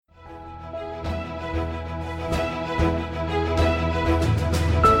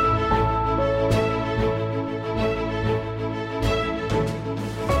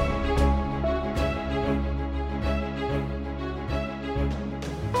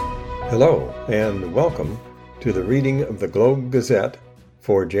Hello, and welcome to the reading of the Globe Gazette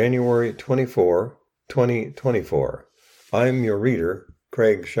for January 24, 2024. I'm your reader,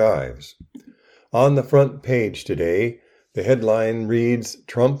 Craig Shives. On the front page today, the headline reads,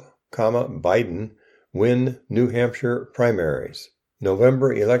 Trump, Biden win New Hampshire primaries.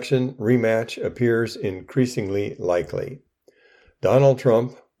 November election rematch appears increasingly likely. Donald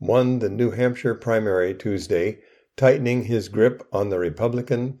Trump won the New Hampshire primary Tuesday, tightening his grip on the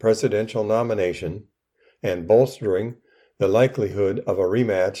Republican presidential nomination and bolstering the likelihood of a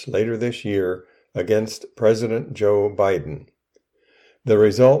rematch later this year against President Joe Biden. The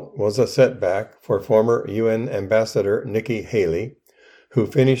result was a setback for former UN Ambassador Nikki Haley, who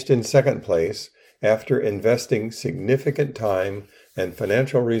finished in second place after investing significant time and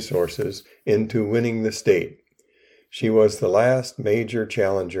financial resources into winning the state. She was the last major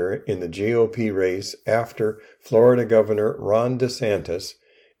challenger in the GOP race after Florida Governor Ron DeSantis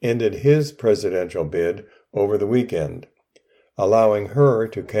ended his presidential bid over the weekend, allowing her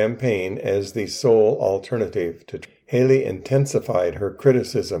to campaign as the sole alternative to Trump. Haley intensified her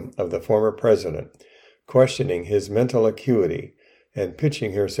criticism of the former president, questioning his mental acuity and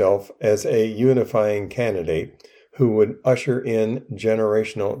pitching herself as a unifying candidate who would usher in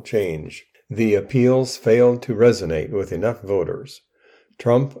generational change. The appeals failed to resonate with enough voters.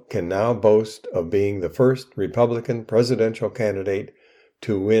 Trump can now boast of being the first Republican presidential candidate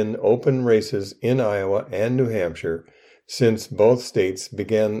to win open races in Iowa and New Hampshire since both states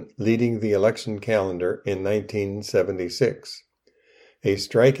began leading the election calendar in 1976. A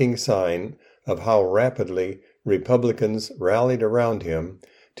striking sign of how rapidly Republicans rallied around him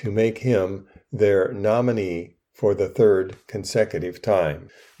to make him their nominee for the third consecutive time.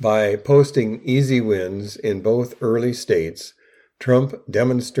 By posting easy wins in both early states, Trump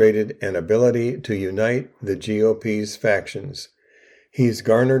demonstrated an ability to unite the GOP's factions. He's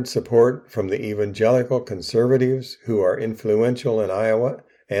garnered support from the evangelical conservatives who are influential in Iowa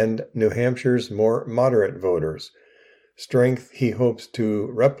and New Hampshire's more moderate voters, strength he hopes to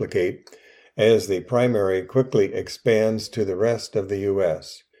replicate as the primary quickly expands to the rest of the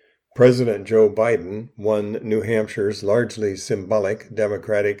U.S. President Joe Biden won New Hampshire's largely symbolic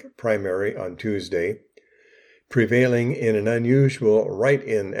Democratic primary on Tuesday, prevailing in an unusual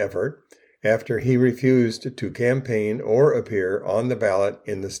write-in effort after he refused to campaign or appear on the ballot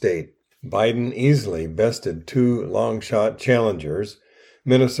in the state. Biden easily bested two long-shot challengers,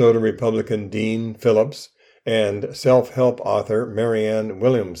 Minnesota Republican Dean Phillips and self-help author Marianne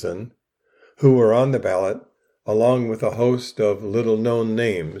Williamson, who were on the ballot, along with a host of little-known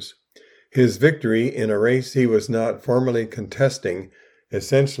names. His victory in a race he was not formally contesting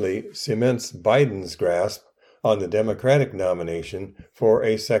essentially cements Biden's grasp on the Democratic nomination for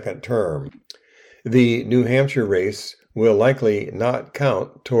a second term. The New Hampshire race will likely not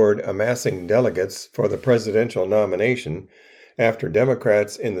count toward amassing delegates for the presidential nomination after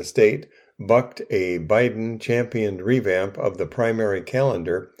Democrats in the state bucked a Biden-championed revamp of the primary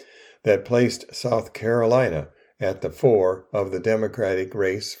calendar that placed South Carolina at the fore of the Democratic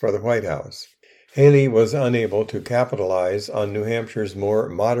race for the White House. Haley was unable to capitalize on New Hampshire's more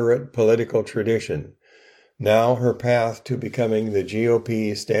moderate political tradition. Now her path to becoming the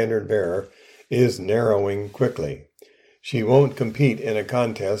GOP standard-bearer is narrowing quickly. She won't compete in a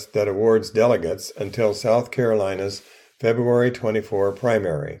contest that awards delegates until South Carolina's February 24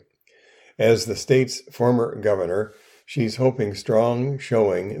 primary. As the state's former governor, she's hoping strong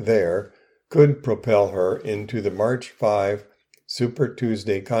showing there could propel her into the March 5 Super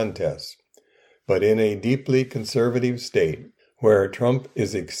Tuesday contest. But in a deeply conservative state, where Trump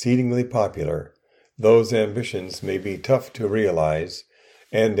is exceedingly popular, those ambitions may be tough to realize,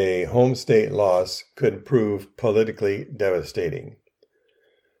 and a home state loss could prove politically devastating.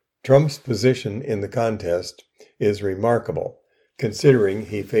 Trump's position in the contest is remarkable, considering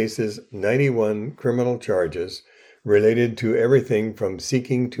he faces 91 criminal charges related to everything from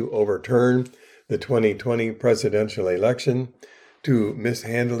seeking to overturn the 2020 presidential election to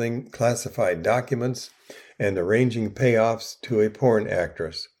mishandling classified documents and arranging payoffs to a porn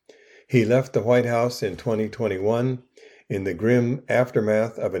actress. He left the White House in 2021 in the grim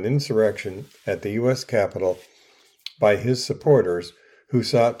aftermath of an insurrection at the U.S. Capitol by his supporters who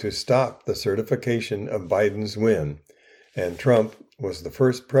sought to stop the certification of Biden's win, and Trump was the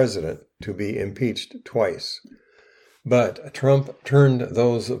first president to be impeached twice. But Trump turned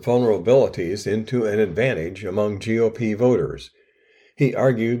those vulnerabilities into an advantage among GOP voters. He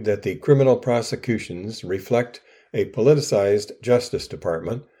argued that the criminal prosecutions reflect a politicized Justice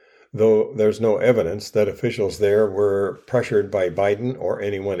Department, though there's no evidence that officials there were pressured by Biden or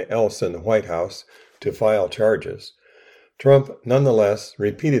anyone else in the White House to file charges. Trump nonetheless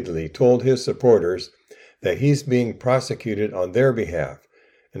repeatedly told his supporters that he's being prosecuted on their behalf,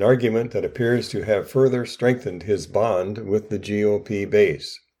 an argument that appears to have further strengthened his bond with the GOP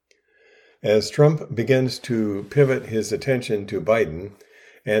base. As Trump begins to pivot his attention to Biden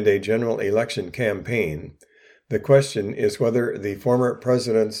and a general election campaign, the question is whether the former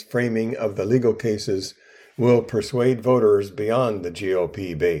president's framing of the legal cases will persuade voters beyond the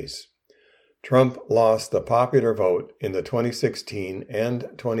GOP base. Trump lost the popular vote in the 2016 and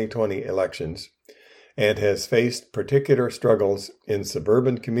 2020 elections and has faced particular struggles in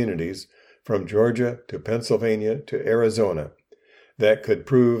suburban communities from Georgia to Pennsylvania to Arizona that could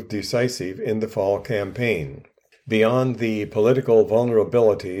prove decisive in the fall campaign. Beyond the political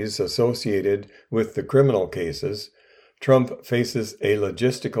vulnerabilities associated with the criminal cases, Trump faces a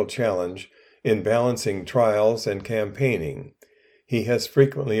logistical challenge in balancing trials and campaigning. He has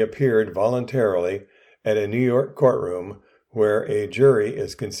frequently appeared voluntarily at a New York courtroom where a jury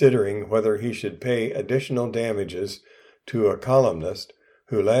is considering whether he should pay additional damages to a columnist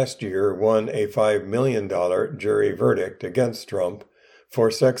who last year won a $5 million jury verdict against Trump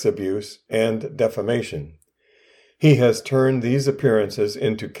for sex abuse and defamation. He has turned these appearances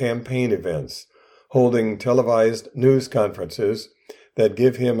into campaign events, holding televised news conferences that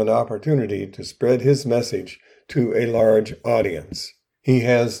give him an opportunity to spread his message to a large audience. He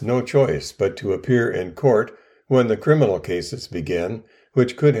has no choice but to appear in court when the criminal cases begin,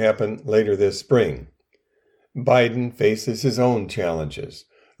 which could happen later this spring. Biden faces his own challenges,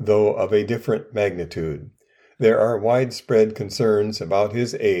 though of a different magnitude. There are widespread concerns about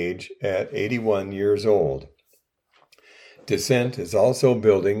his age at 81 years old. Dissent is also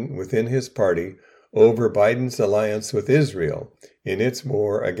building within his party over Biden's alliance with Israel in its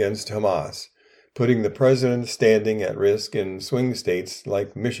war against Hamas, putting the president's standing at risk in swing states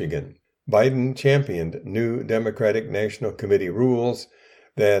like Michigan. Biden championed new Democratic National Committee rules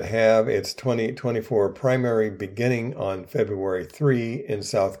that have its 2024 primary beginning on February 3 in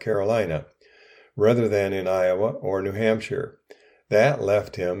South Carolina, rather than in Iowa or New Hampshire. That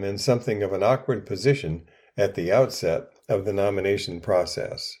left him in something of an awkward position at the outset of the nomination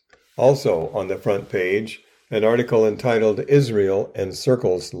process. Also on the front page, an article entitled "Israel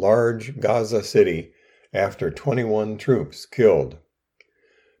Encircles Large Gaza City After 21 Troops Killed."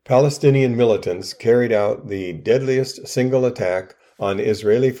 Palestinian militants carried out the deadliest single attack on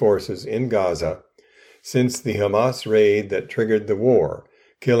Israeli forces in Gaza since the Hamas raid that triggered the war,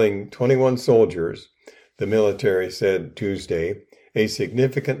 killing 21 soldiers, the military said Tuesday, a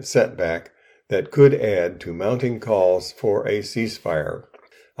significant setback that could add to mounting calls for a ceasefire.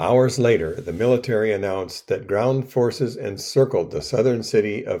 Hours later, the military announced that ground forces encircled the southern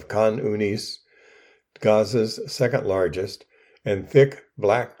city of Khan Yunis, Gaza's second largest, and thick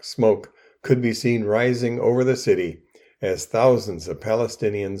black smoke could be seen rising over the city as thousands of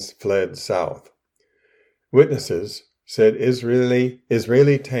Palestinians fled south. Witnesses said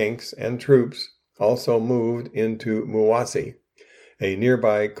Israeli tanks and troops also moved into Muwasi, a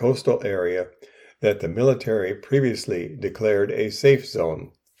nearby coastal area that the military previously declared a safe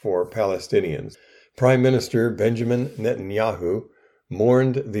zone for Palestinians. Prime Minister Benjamin Netanyahu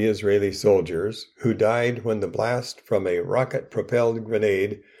mourned the Israeli soldiers who died when the blast from a rocket-propelled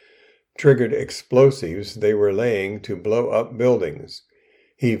grenade triggered explosives they were laying to blow up buildings.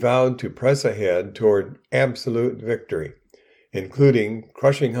 He vowed to press ahead toward absolute victory, including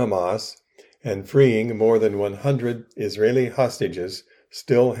crushing Hamas and freeing more than 100 Israeli hostages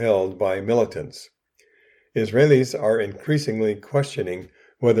still held by militants. Israelis are increasingly questioning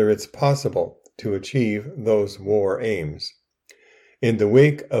whether it's possible to achieve those war aims. In the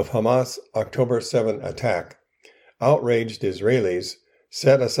wake of Hamas' October 7 attack, outraged Israelis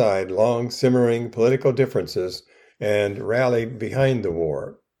set aside long-simmering political differences and rallied behind the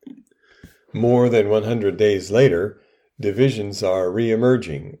war. More than 100 days later, divisions are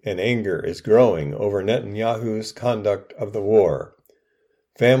re-emerging and anger is growing over Netanyahu's conduct of the war.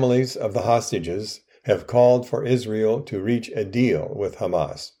 Families of the hostages have called for Israel to reach a deal with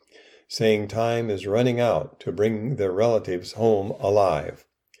Hamas, saying time is running out to bring their relatives home alive.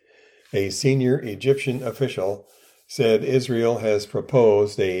 A senior Egyptian official said Israel has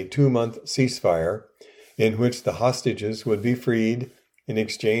proposed a 2-month ceasefire in which the hostages would be freed in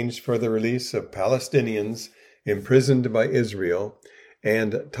exchange for the release of Palestinians imprisoned by Israel,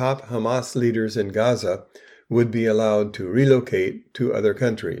 and top Hamas leaders in Gaza would be allowed to relocate to other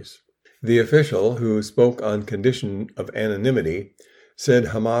countries. The official, who spoke on condition of anonymity, said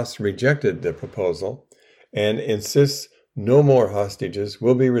Hamas rejected the proposal and insists no more hostages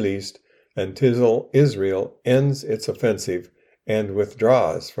will be released until Israel ends its offensive and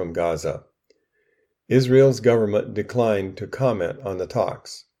withdraws from Gaza. Israel's government declined to comment on the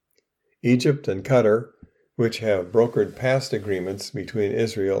talks. Egypt and Qatar, which have brokered past agreements between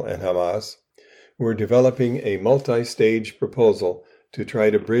Israel and Hamas, were developing a multi-stage proposal to try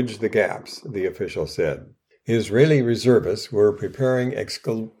to bridge the gaps, the official said. Israeli reservists were preparing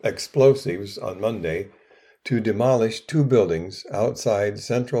explosives on Monday to demolish 2 buildings outside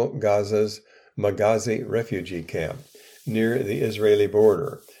central Gaza's Maghazi refugee camp near the Israeli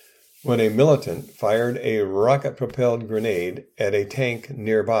border, when a militant fired a rocket-propelled grenade at a tank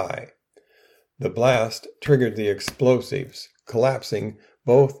nearby. The blast triggered the explosives, collapsing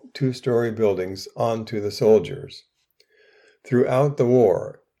both 2-story buildings onto the soldiers. Throughout the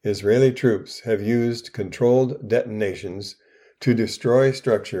war, Israeli troops have used controlled detonations to destroy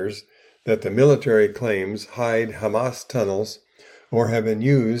structures that the military claims hide Hamas tunnels or have been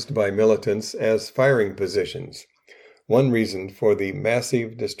used by militants as firing positions, one reason for the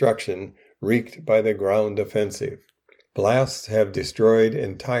massive destruction wreaked by the ground offensive. Blasts have destroyed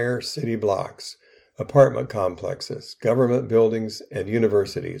entire city blocks, apartment complexes, government buildings, and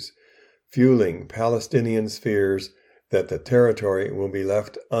universities, fueling Palestinians' fears that the territory will be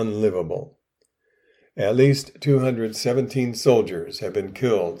left unlivable. At least 217 soldiers have been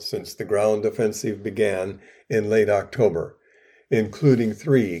killed since the ground offensive began in late October, including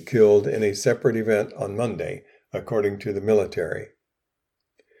 3 killed in a separate event on Monday, according to the military.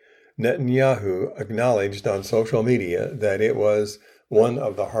 Netanyahu acknowledged on social media that it was one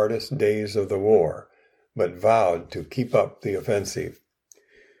of the hardest days of the war, but vowed to keep up the offensive.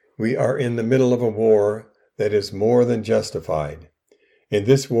 "We are in the middle of a war that is more than justified. In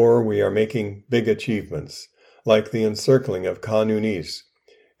this war we are making big achievements, like the encircling of Khan Yunis,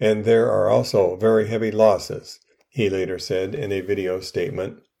 and there are also very heavy losses," he later said in a video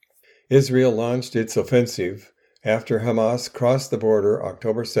statement. Israel launched its offensive after Hamas crossed the border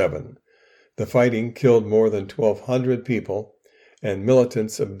October 7. The fighting killed more than 1,200 people, and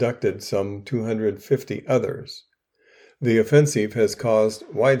militants abducted some 250 others. The offensive has caused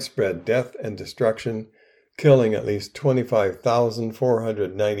widespread death and destruction, killing at least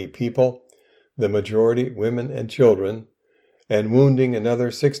 25,490 people, the majority women and children, and wounding another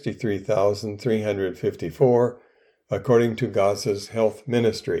 63,354, according to Gaza's health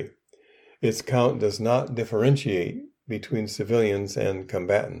ministry. Its count does not differentiate between civilians and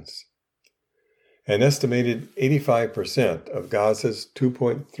combatants. An estimated 85% of Gaza's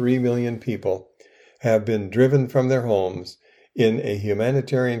 2.3 million people have been driven from their homes in a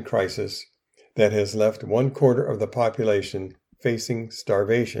humanitarian crisis that has left 1/4 of the population facing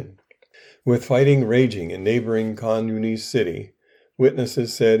starvation. With fighting raging in neighboring Khan Yunis city,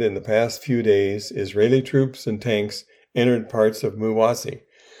 witnesses said in the past few days Israeli troops and tanks entered parts of Muwasi.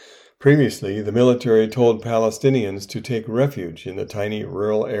 Previously, the military told Palestinians to take refuge in the tiny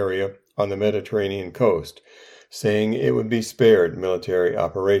rural area on the Mediterranean coast, saying it would be spared military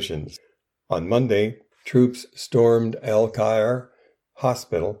operations. On Monday, troops stormed Al-Qair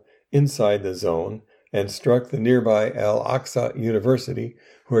Hospital inside the zone and struck the nearby Al-Aqsa University,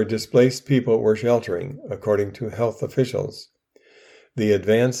 where displaced people were sheltering, according to health officials. The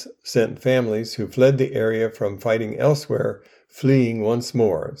advance sent families who fled the area from fighting elsewhere fleeing once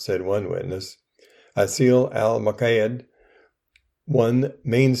more, said one witness. Asil al-Maqayed, 1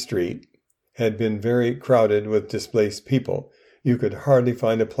 Main Street, had been very crowded with displaced people. You could hardly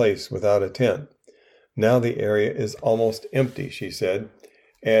find a place without a tent. Now the area is almost empty, she said,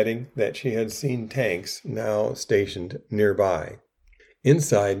 adding that she had seen tanks now stationed nearby.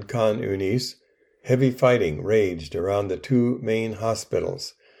 Inside Khan Yunis, heavy fighting raged around the 2 main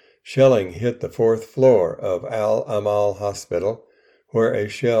hospitals. Shelling hit the 4th floor of Al-Amal Hospital, where a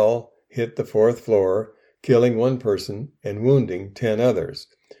shell hit the 4th floor, killing 1 person and wounding 10 others,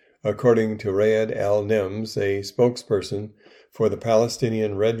 according to Rayed al-Nems, a spokesperson for the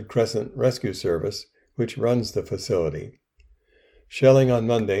Palestinian Red Crescent Rescue Service, which runs the facility. Shelling on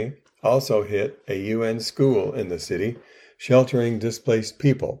Monday also hit a UN school in the city, sheltering displaced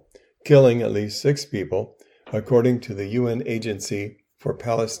people, killing at least 6 people, according to the UN Agency for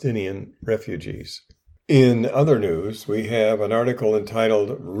Palestinian Refugees. In other news, we have an article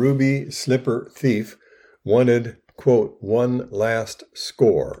entitled "Ruby Slipper Thief Wanted, quote, one last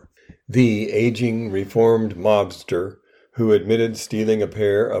score." The aging reformed mobster who admitted stealing a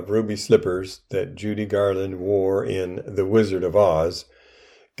pair of ruby slippers that Judy Garland wore in The Wizard of Oz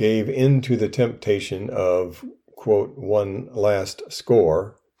gave in to the temptation of, quote, one last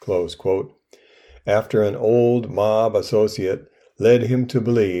score, close quote, after an old mob associate led him to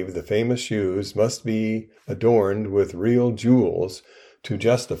believe the famous shoes must be adorned with real jewels to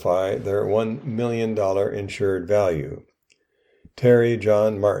justify their $1 million insured value. Terry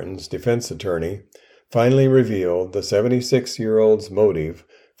John Martin's defense attorney finally revealed the 76-year-old's motive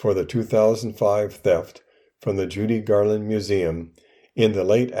for the 2005 theft from the Judy Garland Museum in the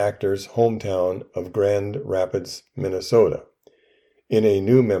late actor's hometown of Grand Rapids, Minnesota, in a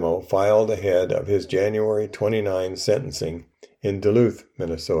new memo filed ahead of his January 29 sentencing in Duluth,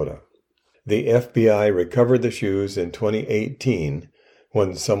 Minnesota. The FBI recovered the shoes in 2018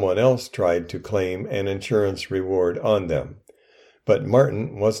 when someone else tried to claim an insurance reward on them, but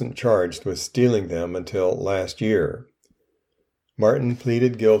Martin wasn't charged with stealing them until last year. Martin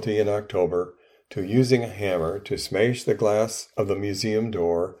pleaded guilty in October to using a hammer to smash the glass of the museum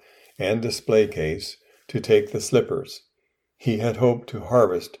door and display case to take the slippers. He had hoped to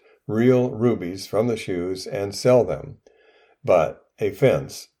harvest real rubies from the shoes and sell them, but a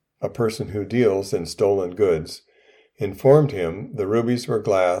fence, a person who deals in stolen goods, informed him the rubies were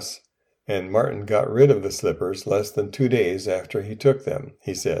glass, and Martin got rid of the slippers less than 2 days after he took them,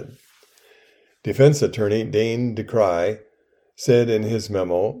 he said. Defense attorney Dane DeCry said in his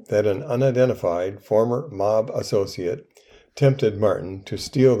memo that an unidentified former mob associate tempted Martin to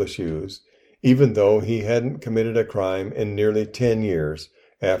steal the shoes, even though he hadn't committed a crime in nearly 10 years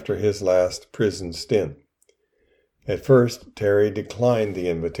after his last prison stint. At first, Terry declined the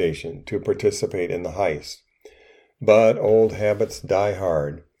invitation to participate in the heist, but old habits die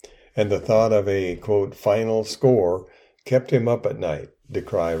hard, and the thought of a, quote, final score kept him up at night,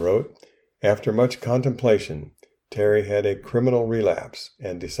 DeCry wrote. After much contemplation, Terry had a criminal relapse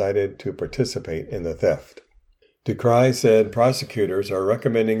and decided to participate in the theft. DeCry said prosecutors are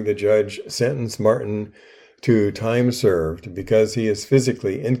recommending the judge sentence Martin to time served because he is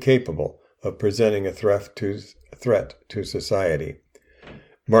physically incapable of presenting a threat to society.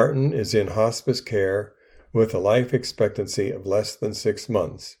 Martin is in hospice care with a life expectancy of less than 6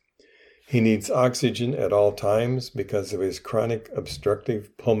 months. He needs oxygen at all times because of his chronic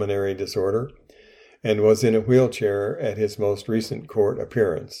obstructive pulmonary disorder and was in a wheelchair at his most recent court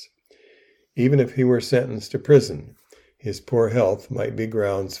appearance. Even if he were sentenced to prison, his poor health might be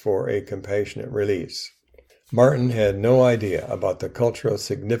grounds for a compassionate release. Martin had no idea about the cultural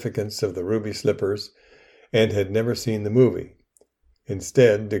significance of the ruby slippers and had never seen the movie.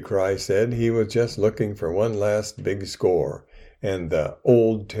 Instead, DeCry said he was just looking for one last big score, and the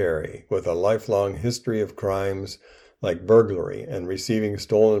old Terry, with a lifelong history of crimes like burglary and receiving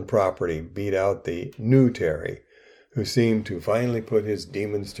stolen property, beat out the new Terry, who seemed to finally put his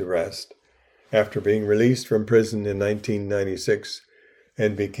demons to rest after being released from prison in 1996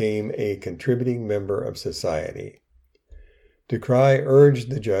 and became a contributing member of society. DeCry urged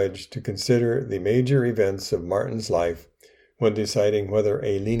the judge to consider the major events of Martin's life when deciding whether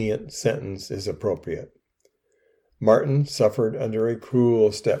a lenient sentence is appropriate. Martin suffered under a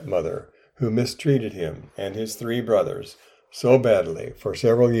cruel stepmother who mistreated him and his 3 brothers so badly for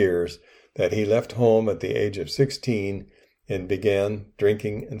several years that he left home at the age of 16 and began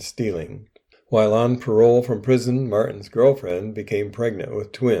drinking and stealing. While on parole from prison, Martin's girlfriend became pregnant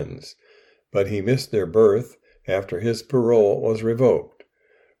with twins, but he missed their birth after his parole was revoked.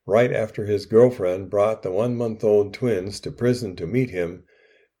 Right after his girlfriend brought the 1-month-old twins to prison to meet him,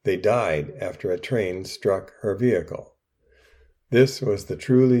 they died after a train struck her vehicle. This was the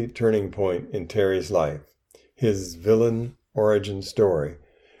truly turning point in Terry's life, his villain origin story,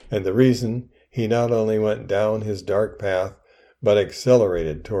 and the reason he not only went down his dark path, but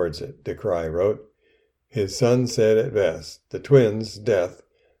accelerated towards it, DeCry wrote. His son said it best, the twins' death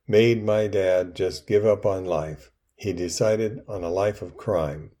made my dad just give up on life. He decided on a life of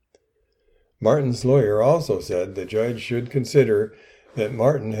crime. Martin's lawyer also said the judge should consider that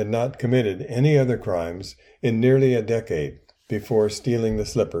Martin had not committed any other crimes in nearly a decade before stealing the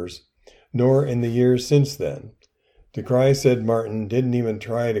slippers, nor in the years since then. DeCry said Martin didn't even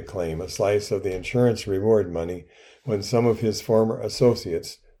try to claim a slice of the insurance reward money when some of his former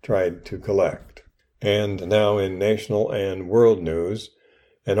associates tried to collect. And now in national and world news,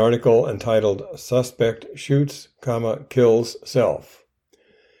 an article entitled Suspect Shoots, Kills Self.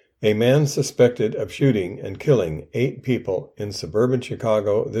 A man suspected of shooting and killing 8 people in suburban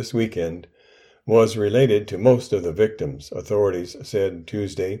Chicago this weekend was related to most of the victims, authorities said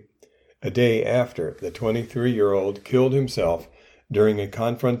Tuesday, a day after the 23-year-old killed himself during a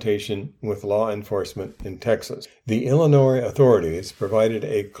confrontation with law enforcement in Texas. The Illinois authorities provided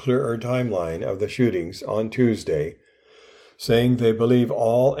a clearer timeline of the shootings on Tuesday, saying they believe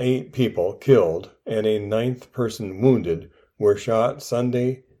all 8 people killed and a 9th person wounded were shot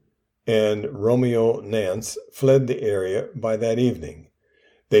Sunday, and Romeo Nance fled the area by that evening.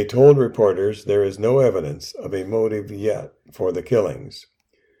 They told reporters there is no evidence of a motive yet for the killings.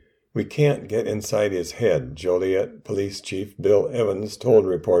 We can't get inside his head, Joliet Police Chief Bill Evans told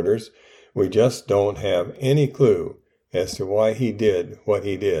reporters. We just don't have any clue as to why he did what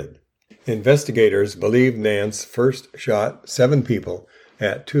he did. Investigators believe Nance first shot 7 people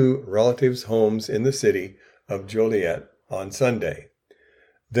at 2 relatives' homes in the city of Joliet on Sunday,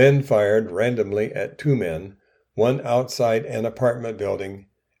 then fired randomly at 2 men, one outside an apartment building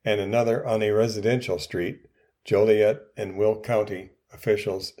and another on a residential street, Joliet and Will County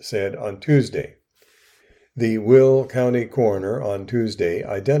officials said on Tuesday. The Will County coroner on Tuesday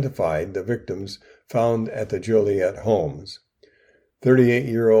identified the victims found at the Joliet homes: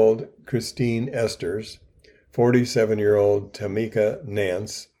 38-year-old Christine Esters, 47-year-old Tamika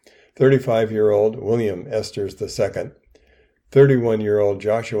Nance, 35-year-old William Esters II, 31-year-old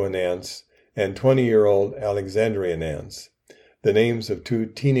Joshua Nance, and 20-year-old Alexandria Nance. The names of 2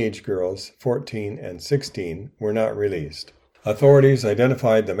 teenage girls, 14 and 16, were not released. Authorities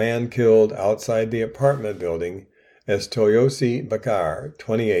identified the man killed outside the apartment building as Toyosi Bakar,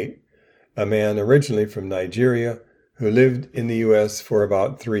 28, a man originally from Nigeria who lived in the U.S. for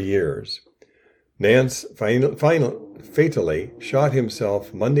about 3 years. Nance fatally shot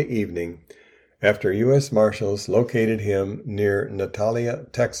himself Monday evening after U.S. Marshals located him near Natalia,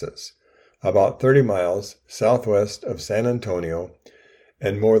 Texas, about 30 miles southwest of San Antonio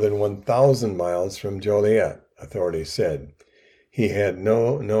and more than 1,000 miles from Joliet, authorities said. He had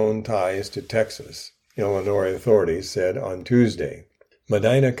no known ties to Texas, Illinois authorities said on Tuesday.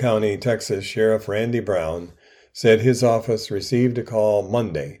 Medina County, Texas Sheriff Randy Brown said his office received a call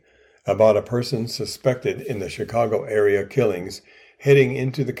Monday about a person suspected in the Chicago area killings heading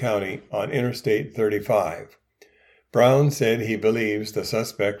into the county on Interstate 35. Brown said he believes the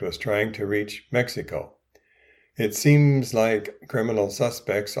suspect was trying to reach Mexico. It seems like criminal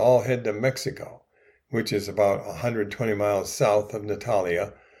suspects all head to Mexico, which is about 120 miles south of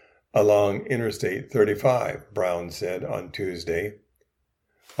Natalia, along Interstate 35, Brown said on Tuesday.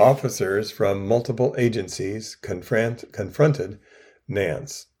 Officers from multiple agencies confronted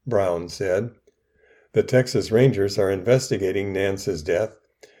Nance, Brown said. The Texas Rangers are investigating Nance's death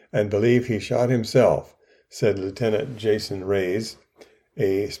and believe he shot himself, said Lieutenant Jason Reyes,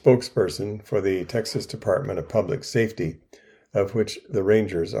 a spokesperson for the Texas Department of Public Safety, of which the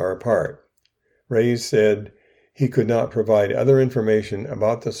Rangers are a part. Reyes said he could not provide other information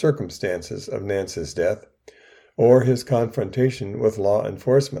about the circumstances of Nance's death or his confrontation with law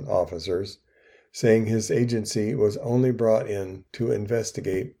enforcement officers, saying his agency was only brought in to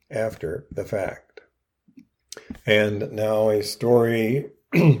investigate after the fact. And now a story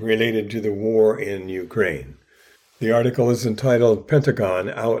related to the war in Ukraine. The article is entitled "Pentagon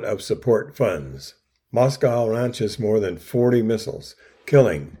Out of Support Funds." Moscow launches more than 40 missiles,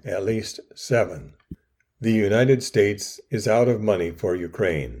 killing at least 7. The United States is out of money for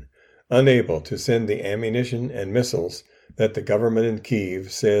Ukraine, unable to send the ammunition and missiles that the government in Kyiv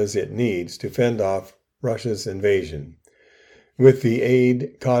says it needs to fend off Russia's invasion. With the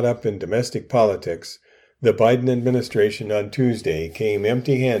aid caught up in domestic politics, the Biden administration on Tuesday came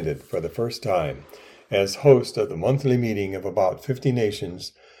empty-handed for the first time as host of the monthly meeting of about 50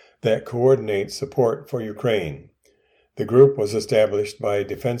 nations that coordinate support for Ukraine. The group was established by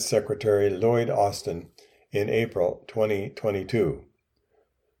Defense Secretary Lloyd Austin in April 2022.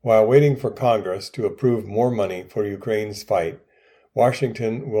 While waiting for Congress to approve more money for Ukraine's fight,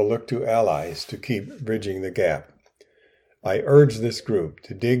 Washington will look to allies to keep bridging the gap. I urge this group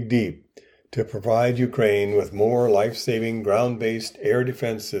to dig deep to provide Ukraine with more life-saving ground-based air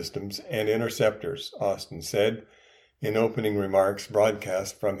defense systems and interceptors, Austin said in opening remarks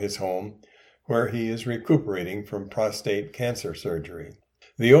broadcast from his home, where he is recuperating from prostate cancer surgery.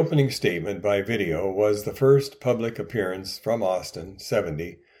 The opening statement by video was the first public appearance from Austin,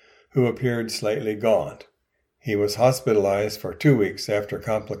 70, who appeared slightly gaunt. He was hospitalized for 2 weeks after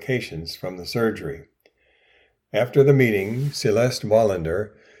complications from the surgery. After the meeting, Celeste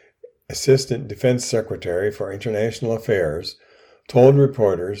Wallander, Assistant Defense Secretary for International Affairs, told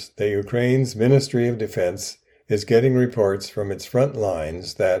reporters that Ukraine's Ministry of Defense is getting reports from its front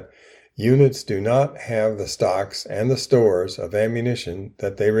lines that units do not have the stocks and the stores of ammunition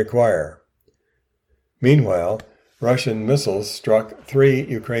that they require. Meanwhile, Russian missiles struck 3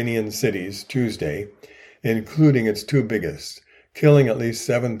 Ukrainian cities Tuesday, including its 2 biggest, killing at least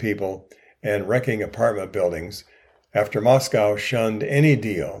 7 people and wrecking apartment buildings after Moscow shunned any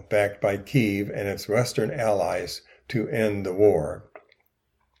deal backed by Kyiv and its Western allies to end the war.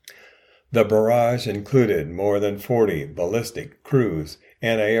 The barrage included more than 40 ballistic, cruise,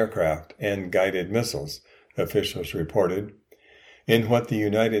 anti-aircraft, and guided missiles, officials reported, in what the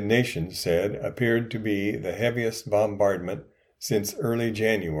United Nations said appeared to be the heaviest bombardment since early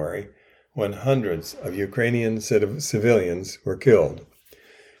January, when hundreds of Ukrainian civilians were killed.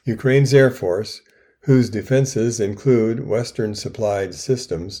 Ukraine's Air Force, whose defenses include Western-supplied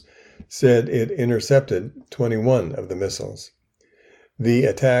systems, said it intercepted 21 of the missiles. The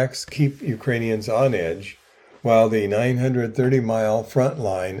attacks keep Ukrainians on edge, while the 930-mile front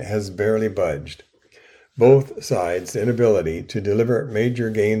line has barely budged. Both sides' inability to deliver major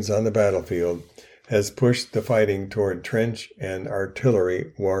gains on the battlefield has pushed the fighting toward trench and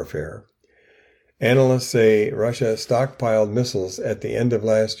artillery warfare. Analysts say Russia stockpiled missiles at the end of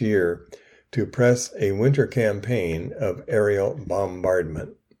last year to press a winter campaign of aerial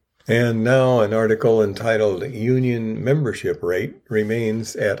bombardment. And now an article entitled "Union Membership Rate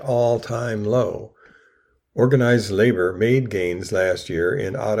Remains at All-Time Low." Organized labor made gains last year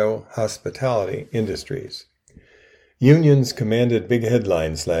in auto hospitality industries. Unions commanded big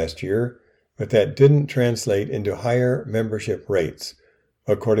headlines last year, but that didn't translate into higher membership rates,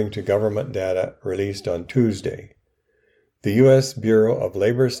 according to government data released on Tuesday. The U.S. Bureau of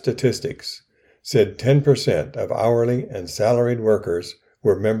Labor Statistics said 10% of hourly and salaried workers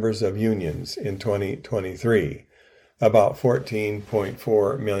were members of unions in 2023, about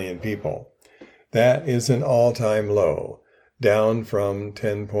 14.4 million people. That is an all-time low, down from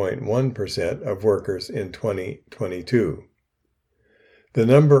 10.1% of workers in 2022. The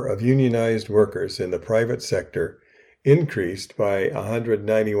number of unionized workers in the private sector increased by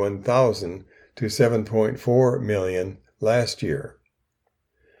 191,000 to 7.4 million last year.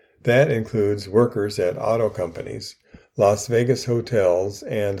 That includes workers at auto companies, Las Vegas hotels,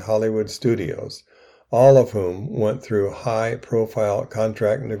 and Hollywood studios, all of whom went through high-profile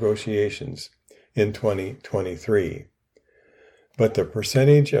contract negotiations in 2023. But the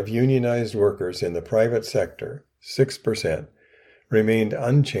percentage of unionized workers in the private sector, 6%, remained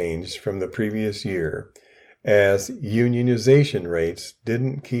unchanged from the previous year, as unionization rates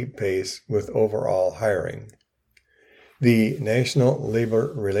didn't keep pace with overall hiring. The National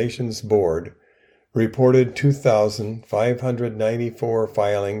Labor Relations Board reported 2,594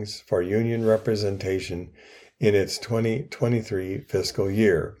 filings for union representation in its 2023 fiscal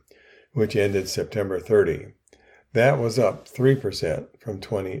year, which ended September 30. That was up 3% from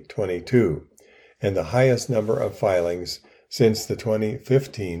 2022, and the highest number of filings since the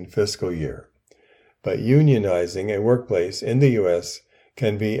 2015 fiscal year. But unionizing a workplace in the U.S.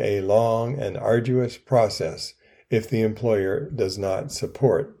 can be a long and arduous process if the employer does not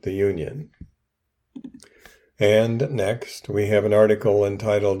support the union. And next, we have an article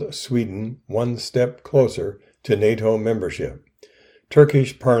entitled "Sweden One Step Closer to NATO Membership.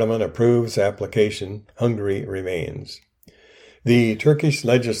 Turkish Parliament Approves Application, Hungary Remains." The Turkish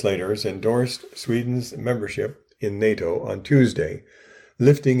legislators endorsed Sweden's membership in NATO on Tuesday,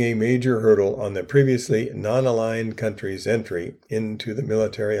 lifting a major hurdle on the previously non-aligned country's entry into the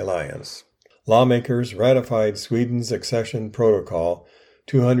military alliance. Lawmakers ratified Sweden's accession protocol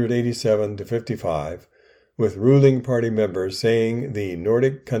 287-55, with ruling party members saying the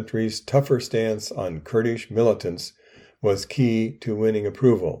Nordic country's tougher stance on Kurdish militants was key to winning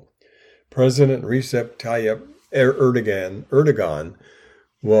approval. President Recep Tayyip Erdogan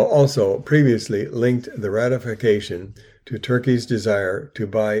also previously linked the ratification to Turkey's desire to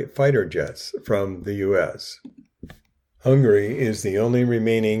buy fighter jets from the U.S. Hungary is the only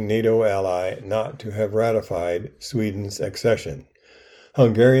remaining NATO ally not to have ratified Sweden's accession.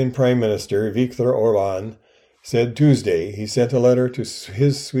 Hungarian Prime Minister Viktor Orbán said Tuesday he sent a letter to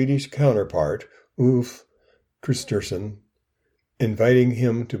his Swedish counterpart, Ulf Kristersson, inviting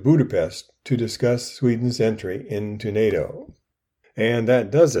him to Budapest to discuss Sweden's entry into NATO. And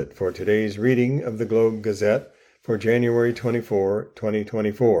that does it for today's reading of the Globe Gazette for January 24,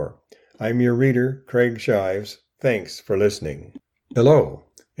 2024. I'm your reader, Craig Shives. Thanks for listening. Hello,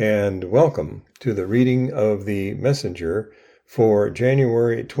 and welcome to the reading of the Messenger for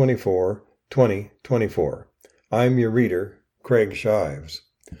January 24, 2024. I'm your reader, Craig Shives.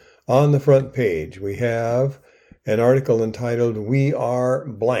 On the front page, we have an article entitled "We Are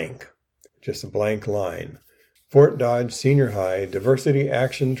Blank," just a blank line. Fort Dodge Senior High Diversity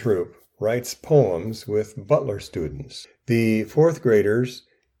Action Troop writes poems with Butler students. The fourth graders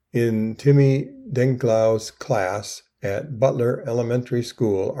in Timmy Denklau's class at Butler Elementary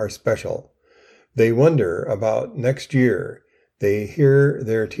School are special. They wonder about next year. They hear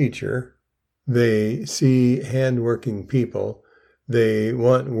their teacher. They see hand-working people. They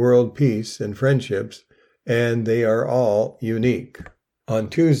want world peace and friendships, and they are all unique. On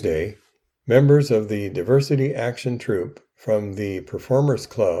Tuesday, members of the Diversity Action Troop from the Performers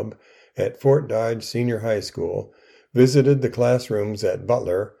Club at Fort Dodge Senior High School visited the classrooms at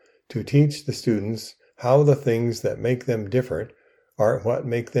Butler to teach the students how the things that make them different are what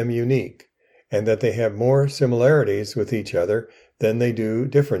make them unique, and that they have more similarities with each other than they do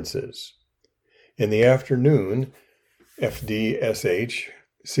differences. In the afternoon, FDSH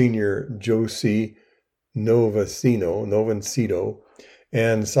senior Josie Novencito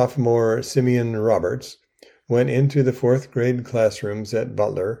and sophomore Simeon Roberts went into the fourth grade classrooms at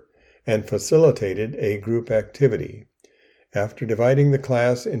Butler and facilitated a group activity. After dividing the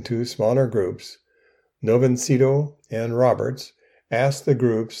class into smaller groups, Novencito and Roberts asked the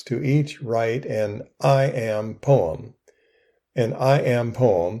groups to each write an I am poem. An I am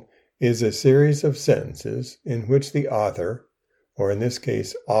poem is a series of sentences in which the author, or in this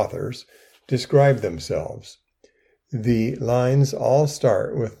case authors, describe themselves. The lines all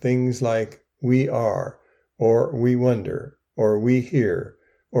start with things like we are, or we wonder, or we hear,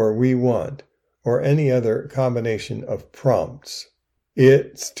 or we want, or any other combination of prompts.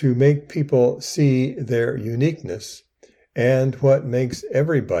 It's to make people see their uniqueness and what makes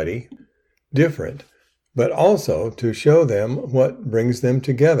everybody different, but also to show them what brings them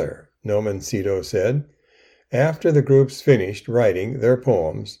together, Novencito said. After the groups finished writing their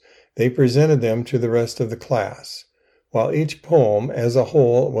poems, they presented them to the rest of the class. While each poem as a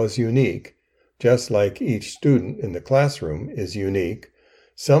whole was unique, just like each student in the classroom is unique,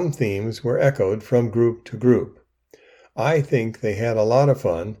 some themes were echoed from group to group. I think they had a lot of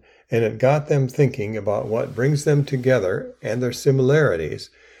fun, and it got them thinking about what brings them together and their similarities,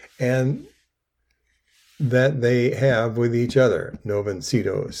 and that they have with each other,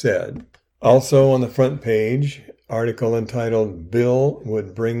 Novencito said. Also on the front page, article entitled, Bill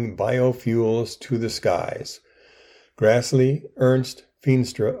Would Bring Biofuels to the Skies. Grassley, Ernst,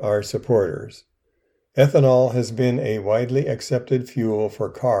 Feenstra are supporters. Ethanol has been a widely accepted fuel for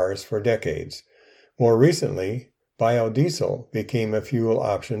cars for decades. More recently, biodiesel became a fuel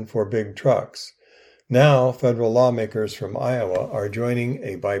option for big trucks. Now, federal lawmakers from Iowa are joining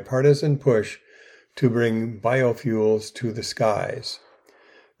a bipartisan push to bring biofuels to the skies.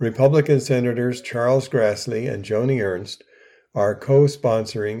 Republican Senators Charles Grassley and Joni Ernst are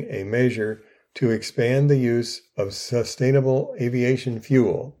co-sponsoring a measure to expand the use of sustainable aviation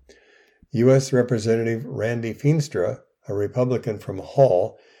fuel. U.S. Representative Randy Feenstra, a Republican from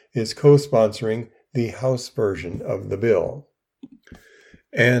Hall, is co-sponsoring the House version of the bill.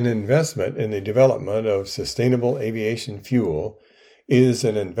 An investment in the development of sustainable aviation fuel is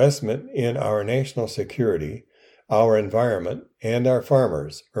an investment in our national security, our environment, and our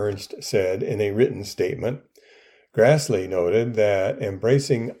farmers, Ernst said in a written statement. Grassley noted that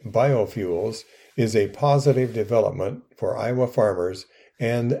embracing biofuels is a positive development for Iowa farmers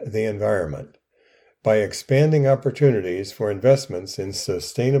and the environment. By expanding opportunities for investments in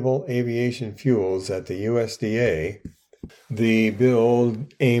sustainable aviation fuels at the USDA, the bill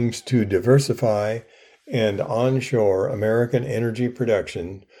aims to diversify and onshore American energy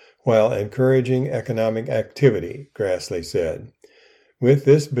production while encouraging economic activity, Grassley said. With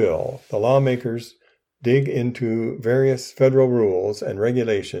this bill, the lawmakers dig into various federal rules and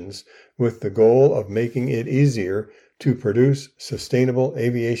regulations with the goal of making it easier to produce sustainable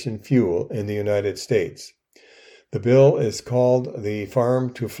aviation fuel in the United States. The bill is called the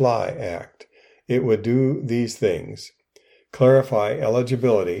Farm to Fly Act. It would do these things: clarify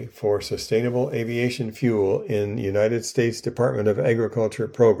eligibility for sustainable aviation fuel in United States Department of Agriculture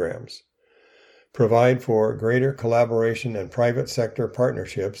programs, provide for greater collaboration and private sector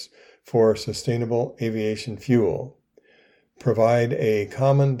partnerships for sustainable aviation fuel, provide a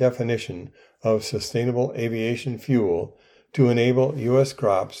common definition of sustainable aviation fuel to enable U.S.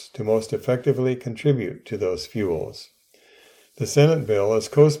 crops to most effectively contribute to those fuels. The Senate bill is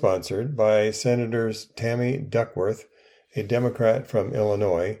co-sponsored by Senators Tammy Duckworth, a Democrat from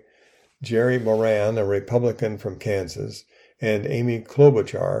Illinois, Jerry Moran, a Republican from Kansas, and Amy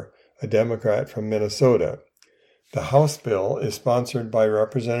Klobuchar, a Democrat from Minnesota. The House bill is sponsored by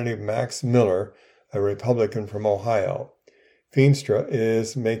Representative Max Miller, a Republican from Ohio. Feenstra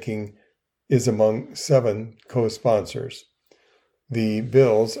is among 7 co-sponsors. The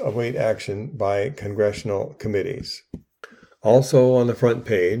bills await action by congressional committees. Also on the front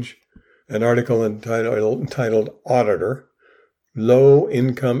page, an article entitled Auditor,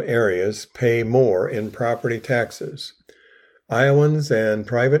 Low-Income Areas Pay More in Property Taxes. Iowans and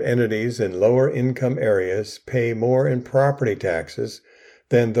private entities in lower income areas pay more in property taxes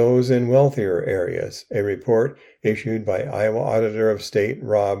than those in wealthier areas, a report issued by Iowa Auditor of State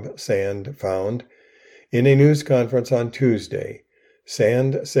Rob Sand found. In a news conference on Tuesday,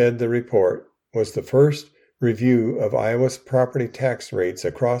 Sand said the report was the first review of Iowa's property tax rates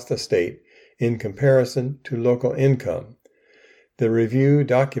across the state in comparison to local income. The review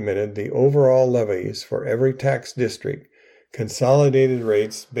documented the overall levies for every tax district, consolidated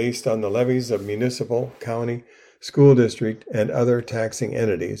rates based on the levies of municipal, county, school district, and other taxing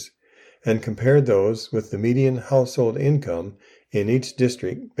entities, and compared those with the median household income in each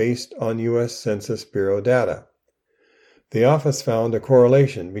district based on U.S. Census Bureau data. The office found a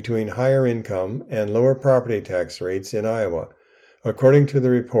correlation between higher income and lower property tax rates in Iowa. According to the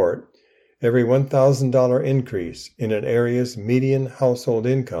report, every $1,000 increase in an area's median household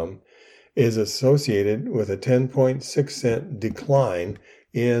income is associated with a 10.6-cent decline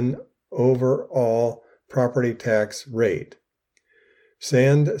in overall property tax rate.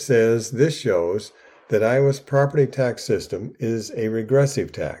 Sand says this shows that Iowa's property tax system is a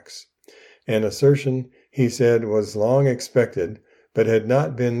regressive tax, an assertion he said was long expected but had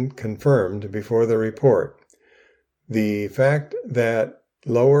not been confirmed before the report. The fact that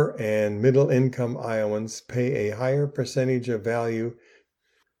lower and middle income Iowans pay a higher percent of value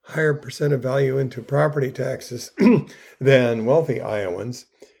into property taxes than wealthy Iowans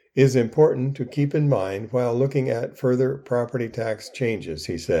is important to keep in mind while looking at further property tax changes,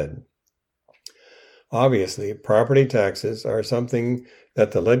 he said. Obviously, property taxes are something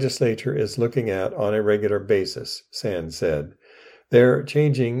that the legislature is looking at on a regular basis, Sand said. They're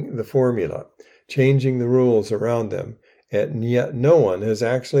changing the formula, changing the rules around them, and yet no one has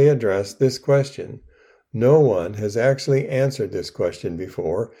actually addressed this question. No one has actually answered this question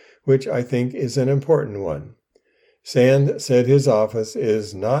before, which I think is an important one. Sand said his office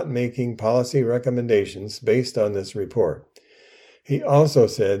is not making policy recommendations based on this report. He also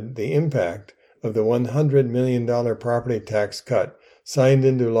said the impact of the $100 million property tax cut signed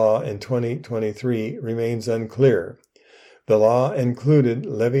into law in 2023 remains unclear. The law included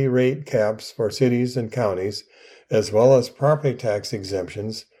levy rate caps for cities and counties, as well as property tax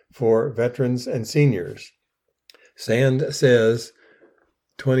exemptions for veterans and seniors. Sand says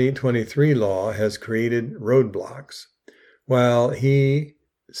 2023 law has created roadblocks. While he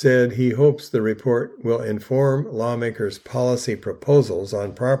said he hopes the report will inform lawmakers' policy proposals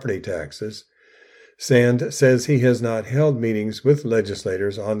on property taxes, Sand says he has not held meetings with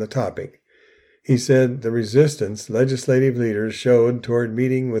legislators on the topic. He said the resistance legislative leaders showed toward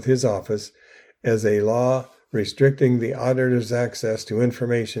meeting with his office as a law restricting the auditor's access to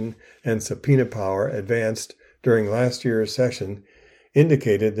information and subpoena power advanced during last year's session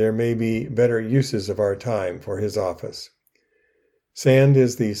indicated there may be better uses of our time for his office. Sand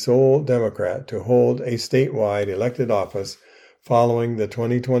is the sole Democrat to hold a statewide elected office following the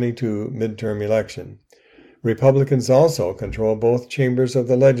 2022 midterm election. Republicans also control both chambers of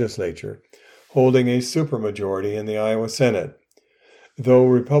the legislature, holding a supermajority in the Iowa Senate. Though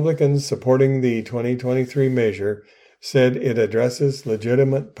Republicans supporting the 2023 measure said it addresses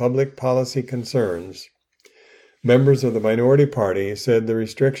legitimate public policy concerns, members of the minority party said the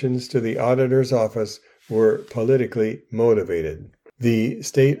restrictions to the auditor's office were politically motivated. The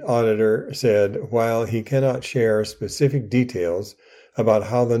state auditor said while he cannot share specific details about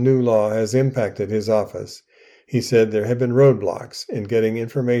how the new law has impacted his office, he said there have been roadblocks in getting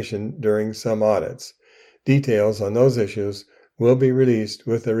information during some audits. Details on those issues will be released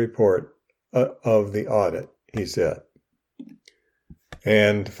with the report of the audit, he said.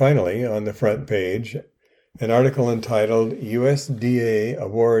 And finally, on the front page, an article entitled USDA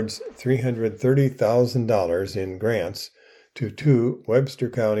Awards $330,000 in Grants to 2 Webster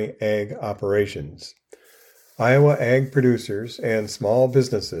County ag operations. Iowa ag producers and small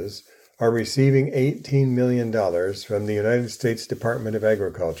businesses are receiving $18 million from the United States Department of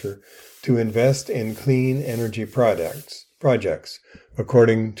Agriculture to invest in clean energy projects,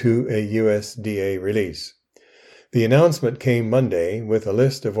 according to a USDA release. The announcement came Monday with a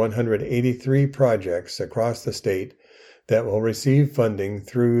list of 183 projects across the state that will receive funding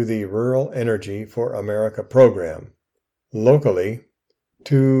through the Rural Energy for America program. Locally,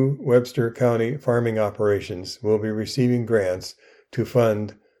 2 Webster County farming operations will be receiving grants to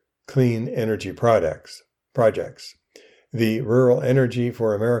fund clean energy projects. The Rural Energy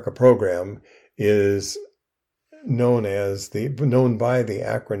for America program is known by the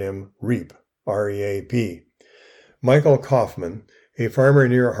acronym REAP, R-E-A-P. Michael Kaufman, a farmer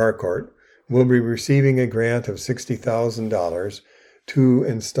near Harcourt, will be receiving a grant of $60,000 to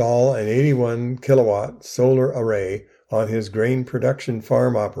install an 81-kilowatt solar array on his grain production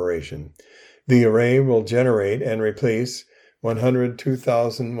farm operation. The array will generate and replace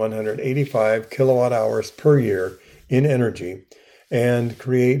 102,185 kilowatt hours per year in energy and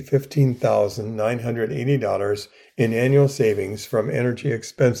create $15,980 in annual savings from energy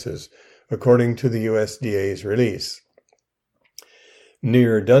expenses, according to the USDA's release.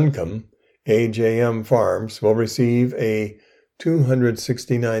 Near Duncombe, AJM Farms will receive a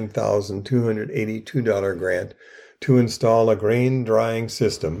 $269,282 grant to install a grain drying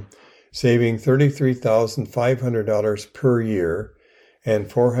system saving $33,500 per year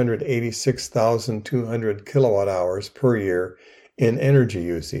and 486,200 kilowatt hours per year in energy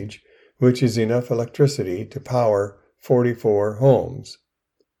usage, which is enough electricity to power 44 homes.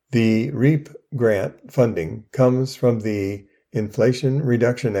 The REAP grant funding comes from the Inflation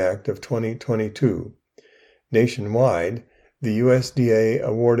Reduction Act of 2022. Nationwide, the USDA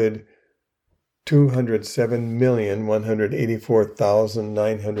awarded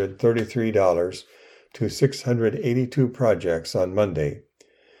 $207,184,933 to 682 projects on Monday.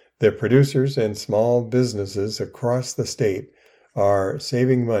 The producers and small businesses across the state are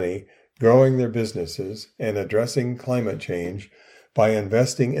saving money, growing their businesses, and addressing climate change by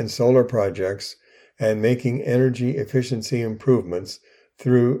investing in solar projects and making energy efficiency improvements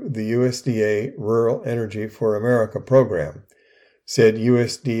through the USDA Rural Energy for America program, said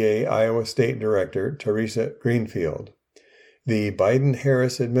USDA Iowa State Director Teresa Greenfield. The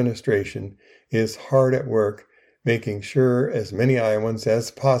Biden-Harris administration is hard at work making sure as many Iowans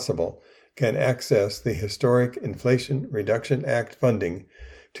as possible can access the historic Inflation Reduction Act funding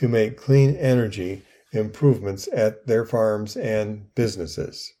to make clean energy improvements at their farms and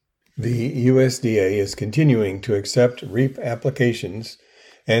businesses. The USDA is continuing to accept REAP applications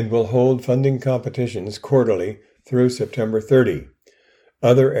and will hold funding competitions quarterly through September 30.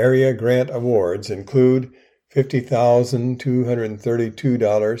 Other area grant awards include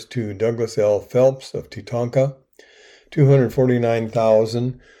 $50,232 to Douglas L. Phelps of Tetonka,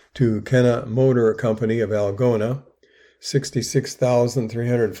 $249,000 to Kenna Motor Company of Algona,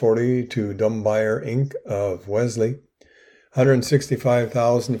 $66,340 to Dumbuyer Inc. of Wesley,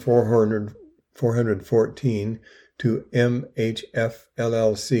 $165,414 to MHF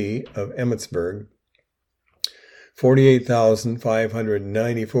LLC of Emmitsburg,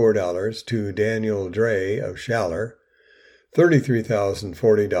 $48,594 to Daniel Dre of Schaller,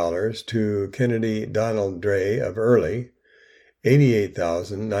 $33,040 to Kennedy Donald Dre of Early,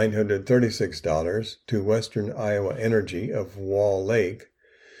 $88,936 to Western Iowa Energy of Wall Lake,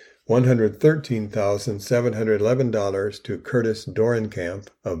 $113,711 to Curtis Dorenkamp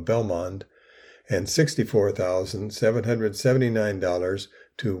of Belmont, and $64,779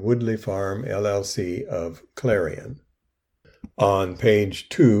 to Woodley Farm LLC of Clarion. On page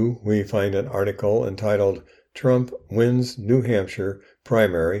 2, we find an article entitled Trump Wins New Hampshire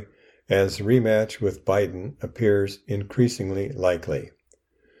Primary as Rematch with Biden Appears Increasingly Likely.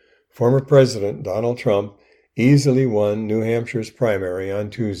 Former President Donald Trump easily won New Hampshire's primary on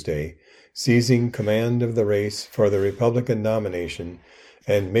Tuesday, seizing command of the race for the Republican nomination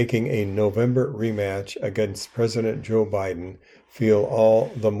and making a November rematch against President Joe Biden feel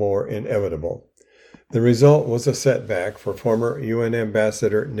all the more inevitable. The result was a setback for former UN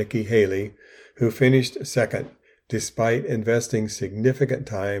Ambassador Nikki Haley, who finished second despite investing significant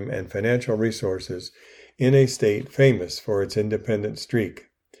time and financial resources in a state famous for its independent streak.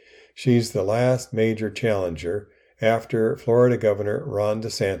 She's the last major challenger after Florida Governor Ron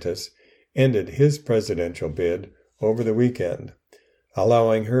DeSantis ended his presidential bid over the weekend,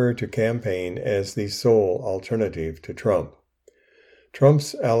 allowing her to campaign as the sole alternative to Trump.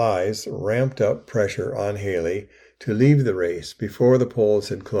 Trump's allies ramped up pressure on Haley to leave the race before the polls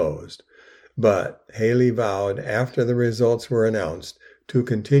had closed, but Haley vowed after the results were announced to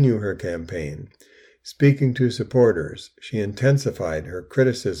continue her campaign. Speaking to supporters, she intensified her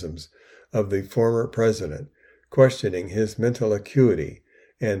criticisms of the former president, questioning his mental acuity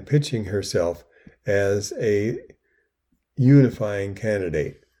and pitching herself as a unifying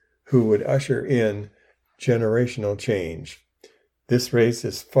candidate who would usher in generational change. This race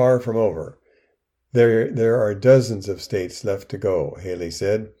is far from over. There are dozens of states left to go, Haley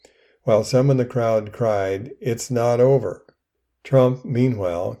said, while some in the crowd cried, "It's not over." Trump,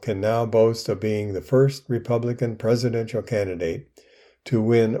 meanwhile, can now boast of being the first Republican presidential candidate to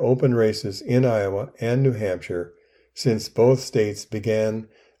win open races in Iowa and New Hampshire since both states began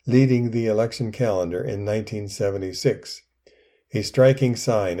leading the election calendar in 1976, a striking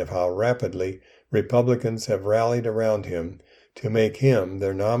sign of how rapidly Republicans have rallied around him to make him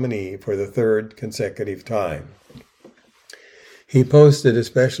their nominee for the third consecutive time. He posted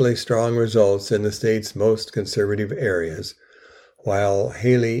especially strong results in the state's most conservative areas, while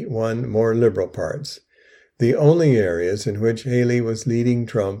Haley won more liberal parts. The only areas in which Haley was leading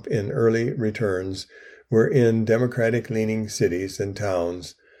Trump in early returns were in Democratic-leaning cities and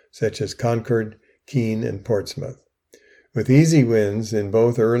towns such as Concord, Keene, and Portsmouth. With easy wins in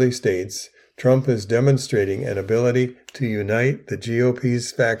both early states, Trump is demonstrating an ability to unite the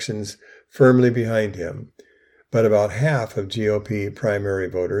GOP's factions firmly behind him. But about half of GOP primary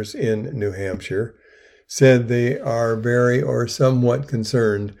voters in New Hampshire said they are very or somewhat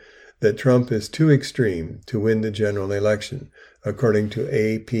concerned that Trump is too extreme to win the general election, according to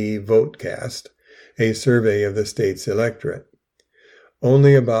AP Votecast, a survey of the state's electorate.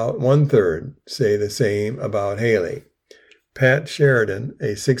 Only about one-third say the same about Haley. Pat Sheridan,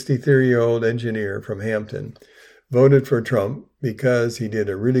 a 63-year-old engineer from Hampton, voted for Trump because he did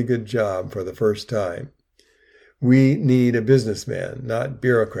a really good job for the first time. "We need a businessman, not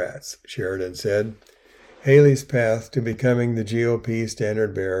bureaucrats," Sheridan said. Haley's path to becoming the GOP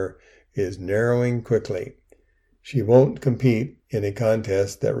standard-bearer is narrowing quickly. She won't compete in a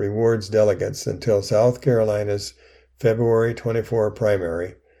contest that rewards delegates until South Carolina's February 24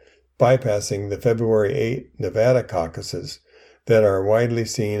 primary, bypassing the February 8 Nevada caucuses that are widely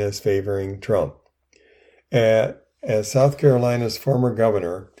seen as favoring Trump. As South Carolina's former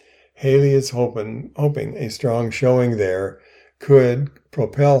governor, Haley is hoping a strong showing there could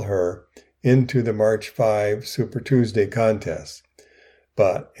propel her into the March 5 Super Tuesday contest.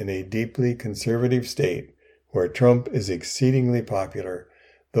 But in a deeply conservative state where Trump is exceedingly popular,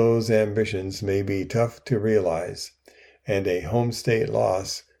 those ambitions may be tough to realize, and a home state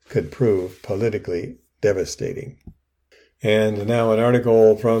loss could prove politically devastating. And now an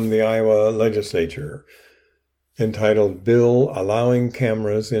article from the Iowa legislature entitled "Bill Allowing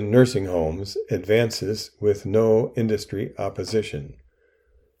Cameras in Nursing Homes Advances with No Industry Opposition."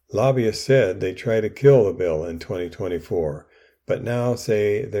 Lobbyists said they try to kill the bill in 2024, but now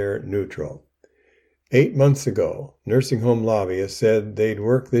say they're neutral. 8 months ago, nursing home lobbyists said they'd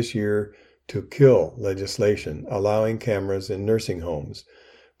work this year to kill legislation allowing cameras in nursing homes,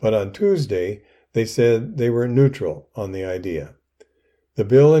 but on Tuesday they said they were neutral on the idea. The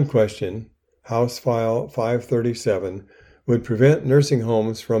bill in question, House File 537, would prevent nursing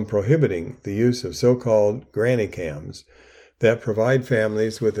homes from prohibiting the use of so-called granny cams that provide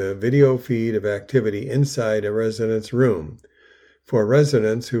families with a video feed of activity inside a resident's room. For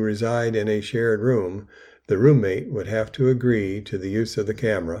residents who reside in a shared room, the roommate would have to agree to the use of the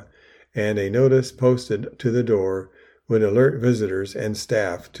camera, and a notice posted to the door would alert visitors and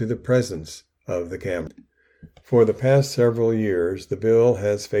staff to the presence of the camera. For the past several years, the bill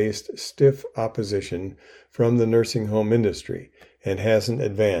has faced stiff opposition from the nursing home industry and hasn't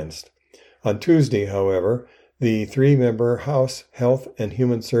advanced. On Tuesday, however, the 3-member House Health and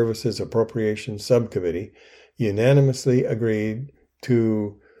Human Services Appropriations Subcommittee unanimously agreed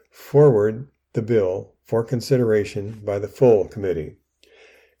to forward the bill for consideration by the full committee.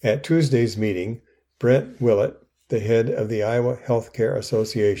 At Tuesday's meeting, Brent Willett, the head of the Iowa Healthcare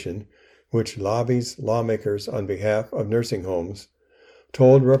Association, which lobbies lawmakers on behalf of nursing homes,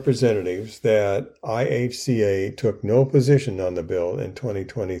 told representatives that IHCA took no position on the bill in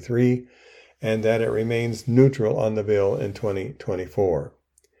 2023 and that it remains neutral on the bill in 2024.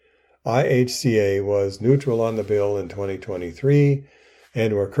 IHCA was neutral on the bill in 2023,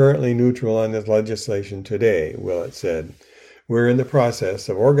 and we're currently neutral on the legislation today, Willett said. We're in the process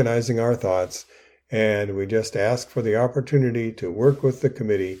of organizing our thoughts, and we just ask for the opportunity to work with the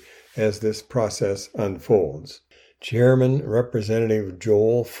committee as this process unfolds. Chairman Representative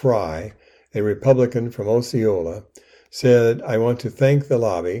Joel Fry, a Republican from Osceola, said, "I want to thank the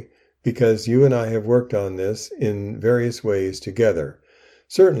lobby because you and I have worked on this in various ways together.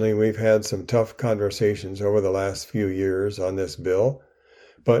 Certainly, we've had some tough conversations over the last few years on this bill,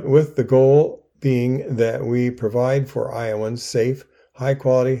 but with the goal being that we provide for Iowans safe,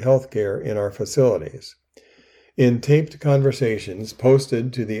 high-quality health care in our facilities." In taped conversations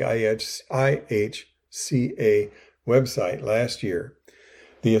posted to the IHCA website last year,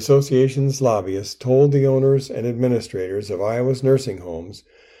 the association's lobbyists told the owners and administrators of Iowa's nursing homes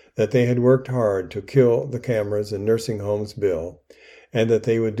that they had worked hard to kill the cameras in nursing homes bill, and that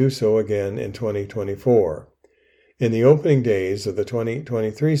they would do so again in 2024. In the opening days of the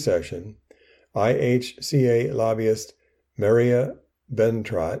 2023 session, IHCA lobbyist Maria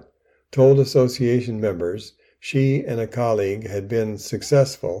Bentrott told association members she and a colleague had been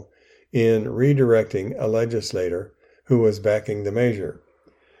successful in redirecting a legislator who was backing the measure.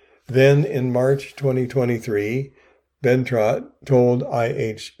 Then in March 2023, Bentrott told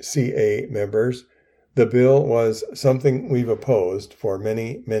IHCA members the bill was something we've opposed for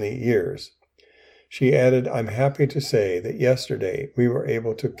many, many years. She added, "I'm happy to say that yesterday we were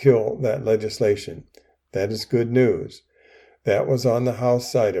able to kill that legislation. That is good news. That was on the House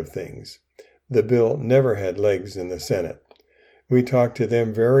side of things. The bill never had legs in the Senate. We talked to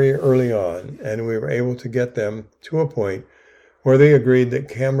them very early on, and we were able to get them to a point where they agreed that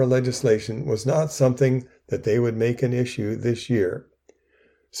camera legislation was not something that they would make an issue this year.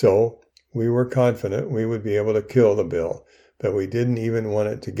 So we were confident we would be able to kill the bill, but we didn't even want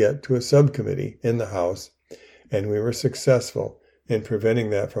it to get to a subcommittee in the House, and we were successful and preventing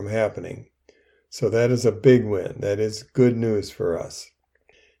that from happening. So that is a big win. That is good news for us.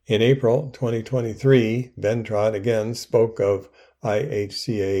 In April 2023, Ben Trott again spoke of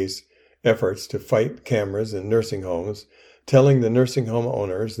IHCA's efforts to fight cameras in nursing homes, telling the nursing home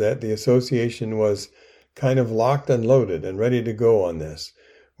owners that the association was kind of locked and loaded and ready to go on this.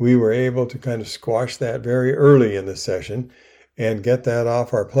 We were able to kind of squash that very early in the session and get that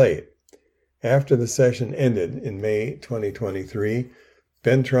off our plate. After the session ended in May 2023,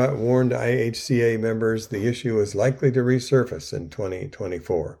 Ben Trott warned IHCA members the issue is likely to resurface in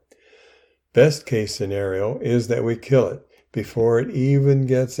 2024. Best case scenario is that we kill it before it even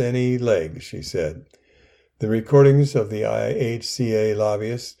gets any legs, she said. The recordings of the IHCA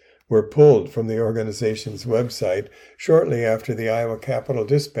lobbyists were pulled from the organization's website shortly after the Iowa Capitol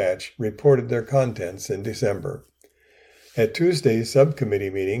Dispatch reported their contents in December. At Tuesday's subcommittee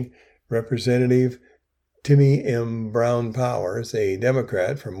meeting, Representative Timmy M. Brown Powers, a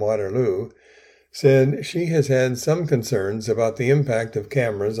Democrat from Waterloo, said she has had some concerns about the impact of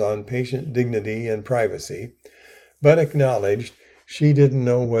cameras on patient dignity and privacy, but acknowledged she didn't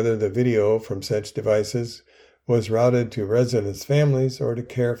know whether the video from such devices was routed to residents' families or to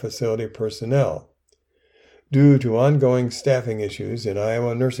care facility personnel. Due to ongoing staffing issues in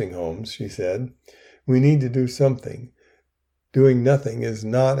Iowa nursing homes, she said, we need to do something. Doing nothing is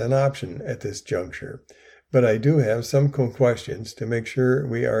not an option at this juncture, but I do have some questions to make sure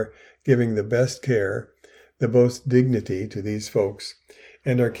we are giving the best care, the most dignity to these folks,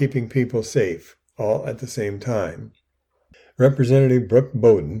 and are keeping people safe, all at the same time. Representative Brooke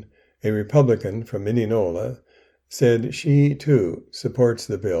Bowden, a Republican from Indianola, said she, too, supports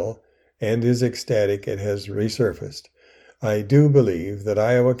the bill and is ecstatic it has resurfaced. I do believe that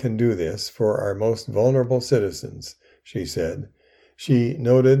Iowa can do this for our most vulnerable citizens, she said. She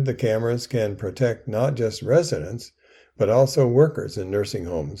noted the cameras can protect not just residents, but also workers in nursing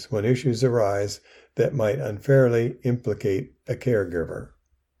homes when issues arise that might unfairly implicate a caregiver.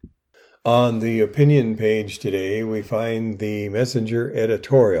 On the opinion page today, we find the Messenger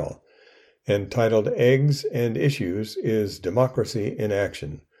editorial entitled Eggs and Issues is Democracy in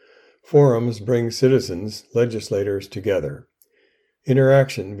Action. Forums bring citizens, legislators together.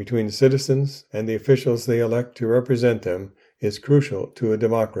 Interaction between citizens and the officials they elect to represent them is crucial to a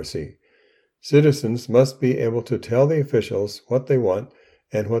democracy. Citizens must be able to tell the officials what they want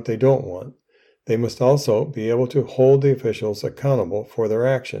and what they don't want. They must also be able to hold the officials accountable for their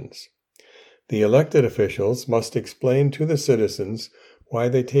actions. The elected officials must explain to the citizens why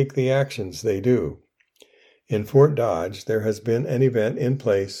they take the actions they do. In Fort Dodge, there has been an event in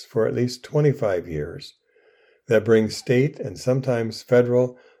place for at least 25 years that brings state and sometimes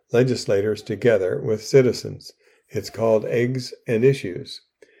federal legislators together with citizens. It's called Eggs and Issues.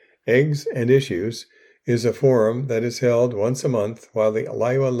 Eggs and Issues is a forum that is held once a month while the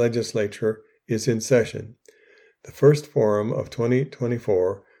Iowa legislature is in session. The first forum of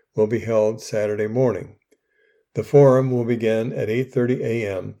 2024 will be held Saturday morning. The forum will begin at 8:30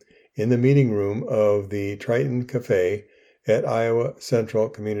 a.m. in the meeting room of the Triton Cafe at Iowa Central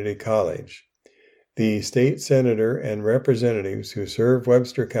Community College. The state senator and representatives who serve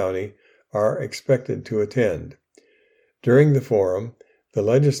Webster County are expected to attend. During the forum, the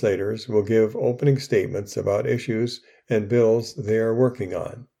legislators will give opening statements about issues and bills they are working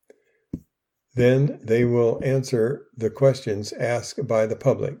on. Then they will answer the questions asked by the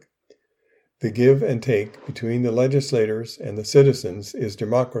public. The give and take between the legislators and the citizens is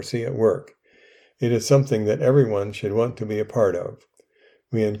democracy at work. It is something that everyone should want to be a part of.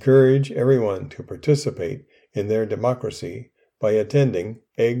 We encourage everyone to participate in their democracy by attending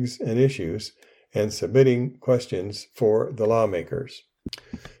Eggs and Issues and submitting questions for the lawmakers.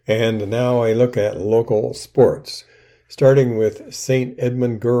 And now I look at local sports, starting with St.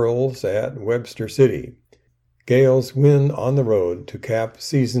 Edmund girls at Webster City. Gales win on the road to cap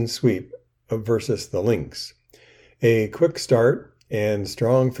season sweep versus the Lynx. A quick start and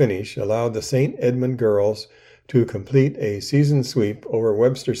strong finish allowed the St. Edmund girls to complete a season sweep over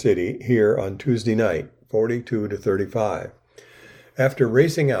Webster City here on Tuesday night, 42-35. After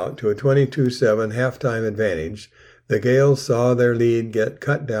racing out to a 22-7 halftime advantage, the Gales saw their lead get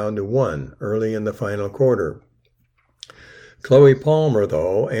cut down to 1 early in the final quarter. Chloe Palmer,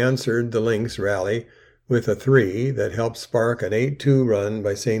 though, answered the Lynx rally with a 3 that helped spark an 8-2 run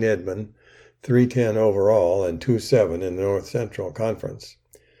by St. Edmund, 3-10 overall and 2-7 in the North Central Conference.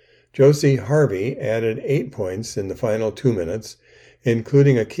 Josie Harvey added 8 points in the final 2 minutes,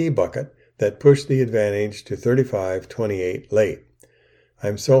 including a key bucket that pushed the advantage to 35-28 late.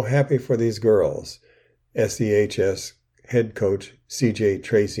 I'm so happy for these girls, SEHS head coach C.J.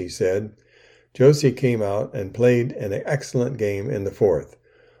 Tracy said. Josie came out and played an excellent game in the fourth.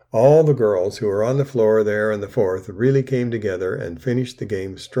 All the girls who were on the floor there in the fourth really came together and finished the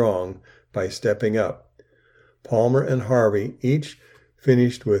game strong by stepping up. Palmer and Harvey each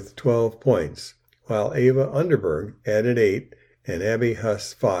finished with 12 points, while Ava Underberg added 8 and Abby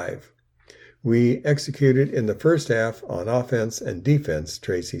Huss 5. We executed in the first half on offense and defense,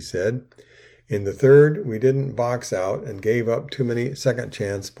 Tracy said. In the third, we didn't box out and gave up too many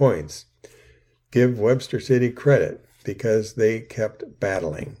second-chance points. Give Webster City credit because they kept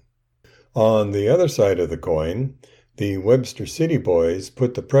battling. On the other side of the coin, the Webster City boys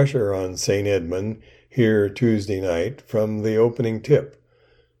put the pressure on St. Edmund here Tuesday night from the opening tip.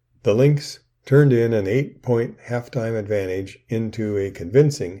 The Lynx turned in an 8-point halftime advantage into a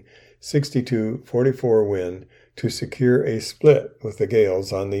convincing 62-44 win to secure a split with the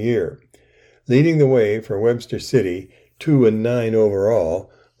Gales on the year. Leading the way for Webster City, 2-9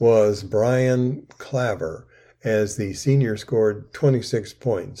 overall, was Brian Claver, as the senior scored 26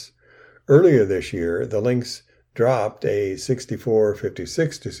 points. Earlier this year, the Lynx dropped a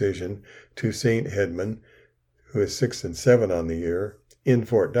 64-56 decision to St. Edmund, who is 6-7 on the year, in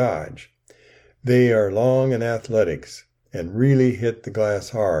Fort Dodge. They are long in athletics and really hit the glass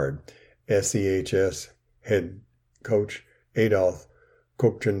hard, SEHS head coach Adolf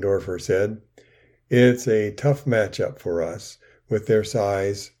Kuchendorfer said. It's a tough matchup for us with their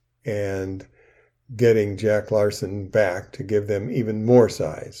size and getting Jack Larson back to give them even more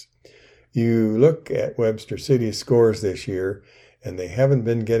size. You look at Webster City's scores this year, and they haven't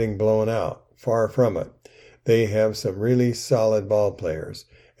been getting blown out. Far from it. They have some really solid ball players,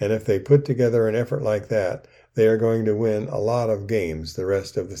 and if they put together an effort like that, they are going to win a lot of games the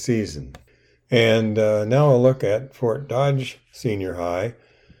rest of the season. And now a look at Fort Dodge Senior High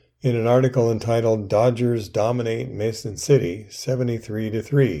in an article entitled Dodgers Dominate Mason City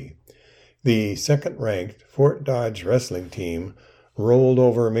 73-3. The second-ranked Fort Dodge wrestling team rolled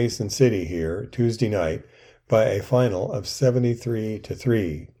over Mason City here Tuesday night by a final of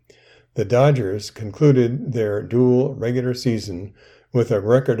 73-3. The Dodgers concluded their dual regular season with a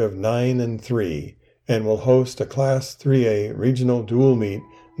record of 9-3 and will host a Class 3A regional dual meet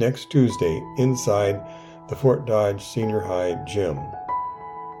next Tuesday inside the Fort Dodge Senior High gym.